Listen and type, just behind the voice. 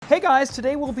Hey guys,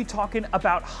 today we'll be talking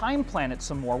about Heim Planet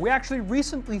some more. We actually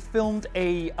recently filmed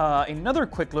another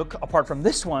quick look, apart from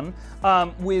this one,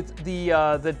 with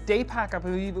the day pack, I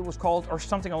believe it was called, or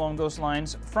something along those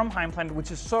lines, from Heim Planet,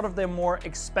 which is sort of their more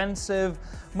expensive,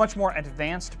 much more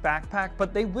advanced backpack,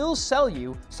 but they will sell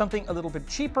you something a little bit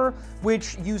cheaper,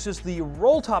 which uses the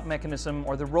roll top mechanism,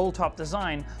 or the roll top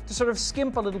design, to sort of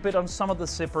skimp a little bit on some of the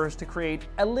zippers to create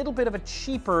a little bit of a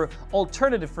cheaper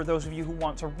alternative for those of you who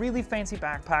want a really fancy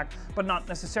backpack, but not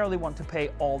necessarily want to pay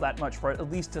all that much for it,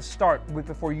 at least to start with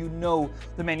before you know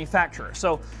the manufacturer.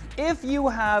 So if you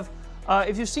have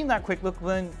if you've seen that quick look,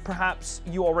 then perhaps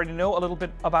you already know a little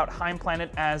bit about Heim Planet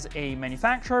as a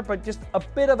manufacturer, but just a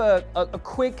bit of a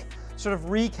quick sort of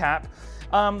recap.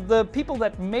 The people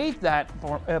that made that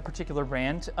particular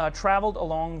brand traveled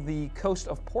along the coast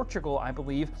of Portugal, I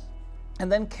believe,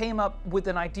 and then came up with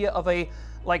an idea of a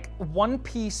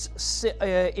one-piece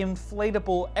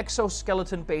inflatable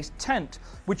exoskeleton-based tent,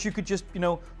 which you could just,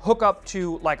 hook up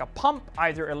to like a pump,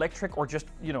 either electric or just,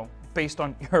 based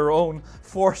on your own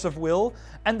force of will,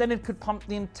 and then it could pump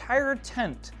the entire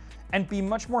tent and be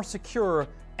much more secure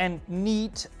and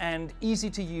neat and easy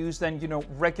to use than,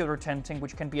 regular tenting,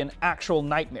 which can be an actual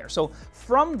nightmare. So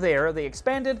from there, they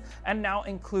expanded and now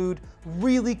include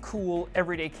really cool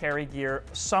everyday carry gear,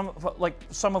 some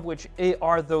of which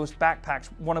are those backpacks,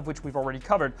 one of which we've already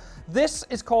covered. This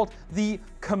is called the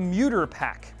Commuter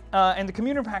Pack. And the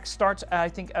Commuter Pack starts, I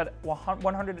think, at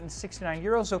 169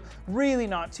 euros, so really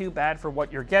not too bad for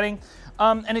what you're getting.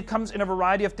 And it comes in a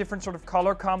variety of different sort of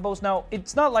color combos. Now,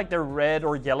 it's not like they're red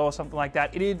or yellow or something like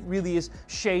that. It really is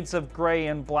shades of gray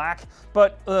and black.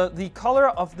 But the color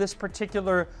of this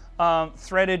particular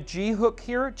threaded G-hook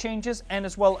here changes, and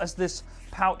as well as this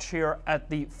pouch here at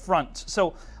the front.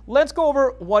 So let's go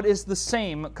over what is the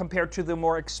same compared to the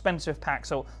more expensive pack.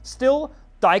 So still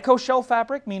Daico shell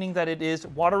fabric, meaning that it is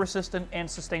water resistant and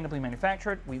sustainably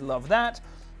manufactured. We love that.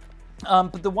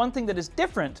 But the one thing that is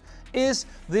different is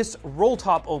this roll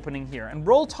top opening here. And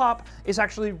roll top is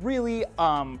actually really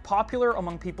popular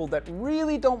among people that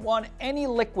really don't want any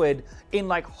liquid in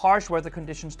harsh weather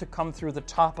conditions to come through the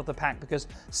top of the pack, because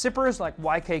zippers like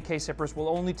YKK zippers will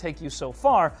only take you so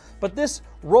far, but this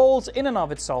rolls in and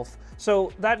of itself.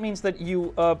 So that means that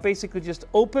you basically just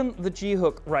open the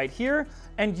G-hook right here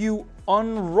and you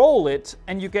unroll it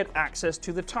and you get access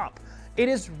to the top. It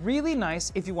is really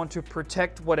nice if you want to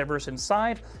protect whatever's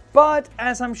inside, but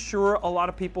as I'm sure a lot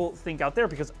of people think out there,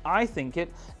 because I think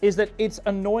it, is that it's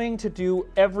annoying to do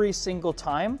every single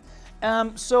time.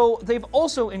 So they've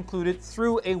also included,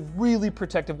 through a really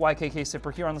protective YKK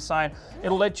zipper here on the side,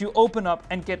 it'll let you open up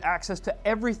and get access to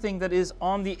everything that is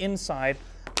on the inside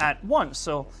at once.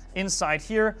 So inside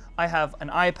here, I have an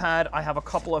iPad, I have a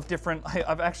couple of different,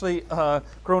 I've actually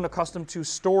grown accustomed to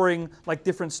storing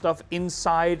different stuff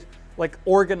inside,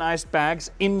 organized bags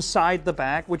inside the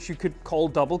bag, which you could call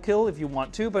double kill if you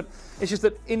want to, but it's just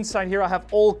that inside here I have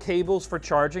all cables for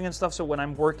charging and stuff, so when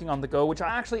I'm working on the go, which I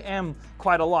actually am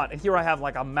quite a lot, and here I have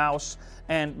a mouse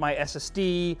and my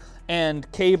SSD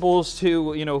and cables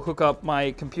to, hook up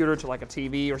my computer to a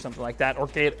TV or something like that, or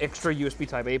get extra USB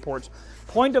Type A ports.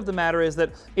 Point of the matter is that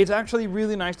it's actually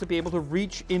really nice to be able to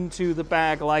reach into the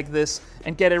bag like this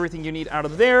and get everything you need out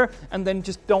of there, and then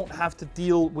just don't have to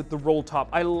deal with the roll top.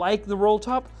 I like the roll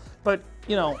top, but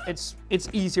it's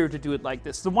easier to do it like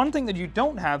this. The one thing that you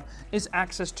don't have is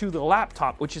access to the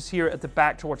laptop, which is here at the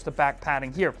back towards the back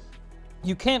padding here.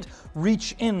 You can't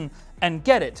reach in and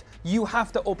get it. You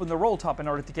have to open the roll top in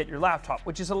order to get your laptop,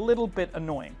 which is a little bit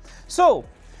annoying. So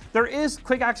there is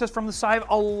quick access from the side,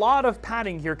 a lot of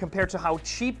padding here compared to how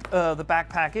cheap the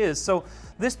backpack is. So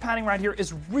this padding right here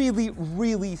is really,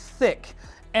 really thick.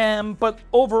 But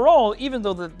overall, even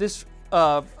though this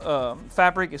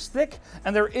fabric is thick,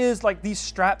 and there is these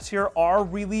straps here are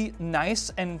really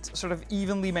nice and sort of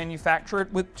evenly manufactured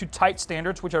to tight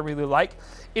standards, which I really like.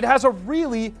 It has a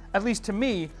really, at least to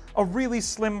me, a really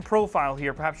slim profile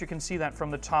here. Perhaps you can see that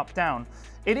from the top down.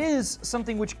 It is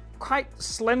something which quite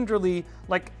slenderly,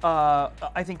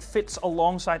 I think fits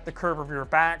alongside the curve of your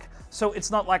back. So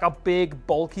it's not like a big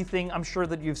bulky thing. I'm sure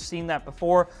that you've seen that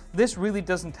before. This really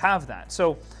doesn't have that.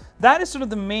 So that is sort of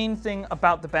the main thing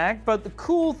about the bag, but the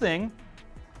cool thing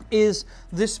is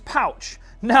this pouch.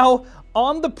 Now,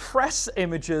 on the press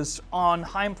images on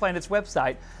Heim Planet's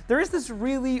website, there is this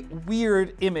really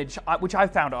weird image, which I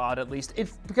found odd at least.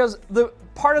 It's because the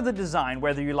part of the design,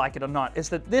 whether you like it or not, is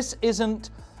that this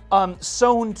isn't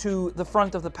sewn to the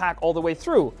front of the pack all the way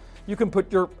through. you can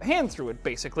put your hand through it,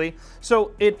 basically.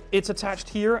 So it's attached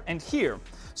here and here.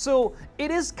 So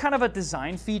it is kind of a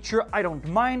design feature. I don't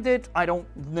mind it. I don't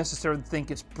necessarily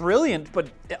think it's brilliant, but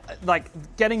like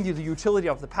getting you the utility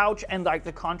of the pouch and like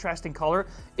the contrasting color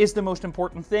is the most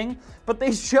important thing. But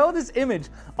they show this image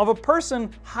of a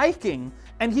person hiking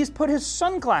and he's put his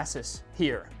sunglasses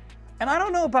here. And I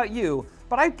don't know about you,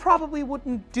 but I probably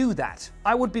wouldn't do that.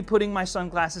 I would be putting my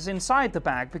sunglasses inside the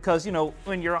bag because, you know,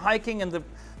 when you're hiking and the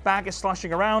bag is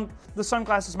sloshing around, the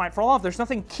sunglasses might fall off. There's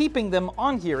nothing keeping them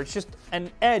on here. It's just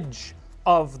an edge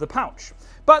of the pouch.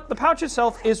 But the pouch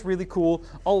itself is really cool.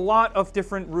 A lot of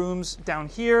different rooms down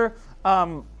here.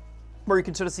 Where you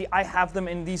can sort of see I have them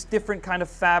in these different kind of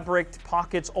fabric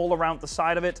pockets all around the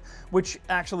side of it, which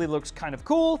actually looks kind of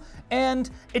cool. And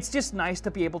it's just nice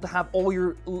to be able to have all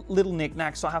your little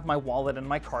knickknacks. So I have my wallet and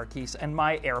my car keys and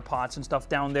my AirPods and stuff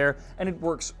down there, and it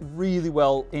works really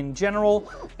well in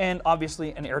general. And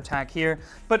obviously an AirTag here.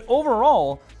 But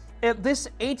overall, this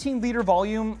 18-liter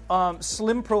volume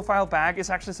slim profile bag is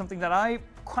actually something that I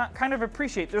kind of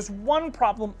appreciate. There's one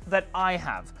problem that I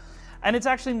have. And it's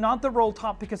actually not the roll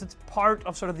top because it's part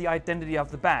of sort of the identity of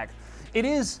the bag. It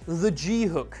is the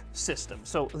G-hook system.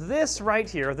 So this right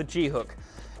here, the G-hook,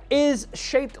 is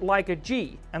shaped like a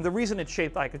G. And the reason it's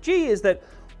shaped like a G is that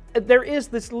there is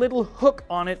this little hook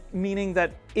on it, meaning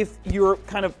that if you're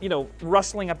kind of, you know,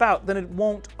 rustling about, then it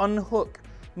won't unhook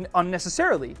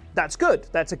unnecessarily. That's good.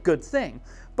 That's a good thing.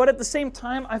 But at the same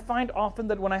time, I find often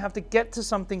that when I have to get to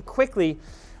something quickly,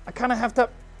 I kind of have to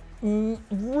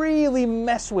really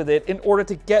mess with it in order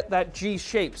to get that G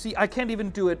shape. See, I can't even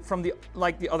do it from the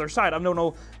other side. I don't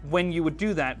know when you would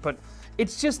do that, but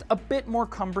it's just a bit more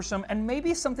cumbersome, and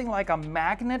maybe something like a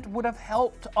magnet would have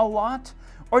helped a lot,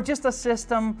 or just a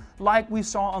system like we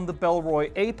saw on the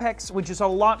Bellroy Apex, which is a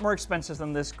lot more expensive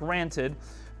than this, granted,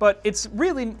 but it's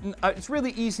really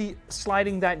easy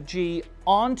sliding that G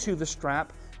onto the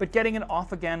strap, but getting it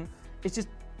off again, it's just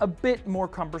a bit more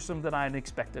cumbersome than I had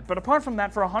expected. But apart from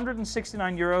that, for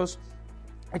 169 euros,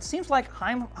 it seems like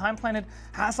Heimplanet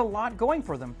has a lot going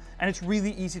for them, and it's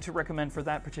really easy to recommend for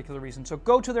that particular reason. So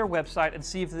go to their website and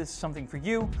see if this is something for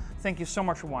you. Thank you so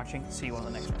much for watching. See you on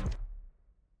the next one.